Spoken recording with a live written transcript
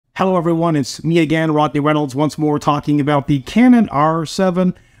Hello everyone, it's me again, Rodney Reynolds, once more talking about the Canon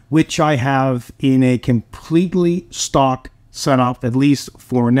R7, which I have in a completely stock setup, at least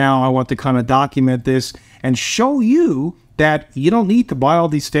for now. I want to kind of document this and show you that you don't need to buy all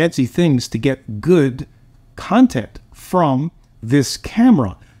these fancy things to get good content from this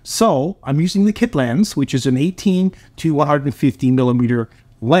camera. So I'm using the kit lens, which is an 18 to 150 millimeter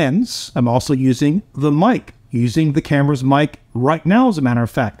lens. I'm also using the mic, using the camera's mic right now, as a matter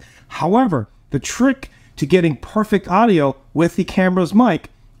of fact. However, the trick to getting perfect audio with the camera's mic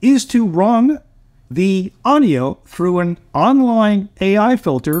is to run the audio through an online AI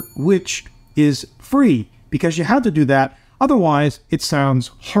filter, which is free, because you have to do that. Otherwise, it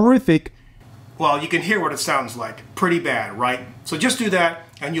sounds horrific. Well, you can hear what it sounds like. Pretty bad, right? So just do that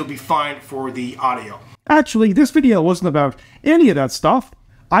and you'll be fine for the audio. Actually, this video wasn't about any of that stuff.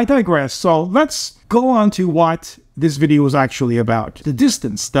 I digress. So let's go on to what this video is actually about. The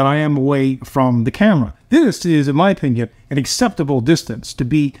distance that I am away from the camera. This is, in my opinion, an acceptable distance to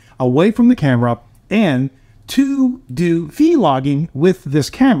be away from the camera and to do vlogging with this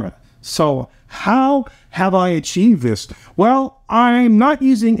camera. So how have I achieved this? Well, I'm not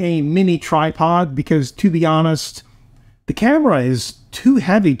using a mini tripod because, to be honest, the camera is too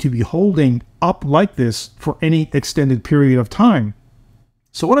heavy to be holding up like this for any extended period of time.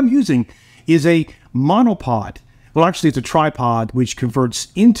 So what I'm using is a monopod. Well, actually, it's a tripod which converts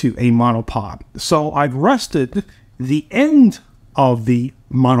into a monopod. So I've rested the end of the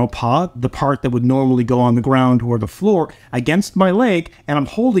monopod, the part that would normally go on the ground or the floor, against my leg, and I'm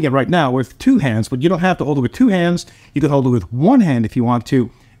holding it right now with two hands. But you don't have to hold it with two hands. You can hold it with one hand if you want to,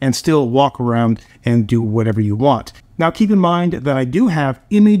 and still walk around and do whatever you want. Now, keep in mind that I do have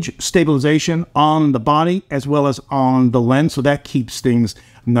image stabilization on the body as well as on the lens, so that keeps things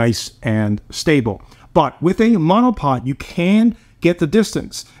nice and stable. But with a monopod, you can get the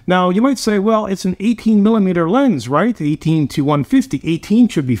distance. Now, you might say, well, it's an 18 millimeter lens, right? 18 to 150. 18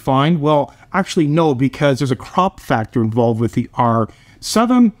 should be fine. Well, actually, no, because there's a crop factor involved with the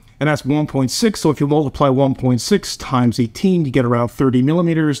R7, and that's 1.6. So if you multiply 1.6 times 18, you get around 30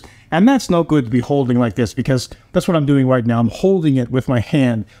 millimeters. And that's no good to be holding like this, because that's what I'm doing right now. I'm holding it with my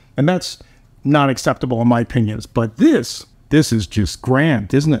hand, and that's not acceptable in my opinions. But this is just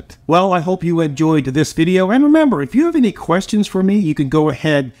grand, isn't it? Well, I hope you enjoyed this video. And remember, if you have any questions for me, you can go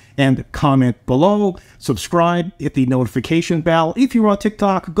ahead and comment below. Subscribe, hit the notification bell. If you're on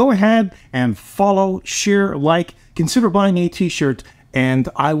TikTok, go ahead and follow, share, like, consider buying a t-shirt, and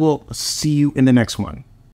I will see you in the next one.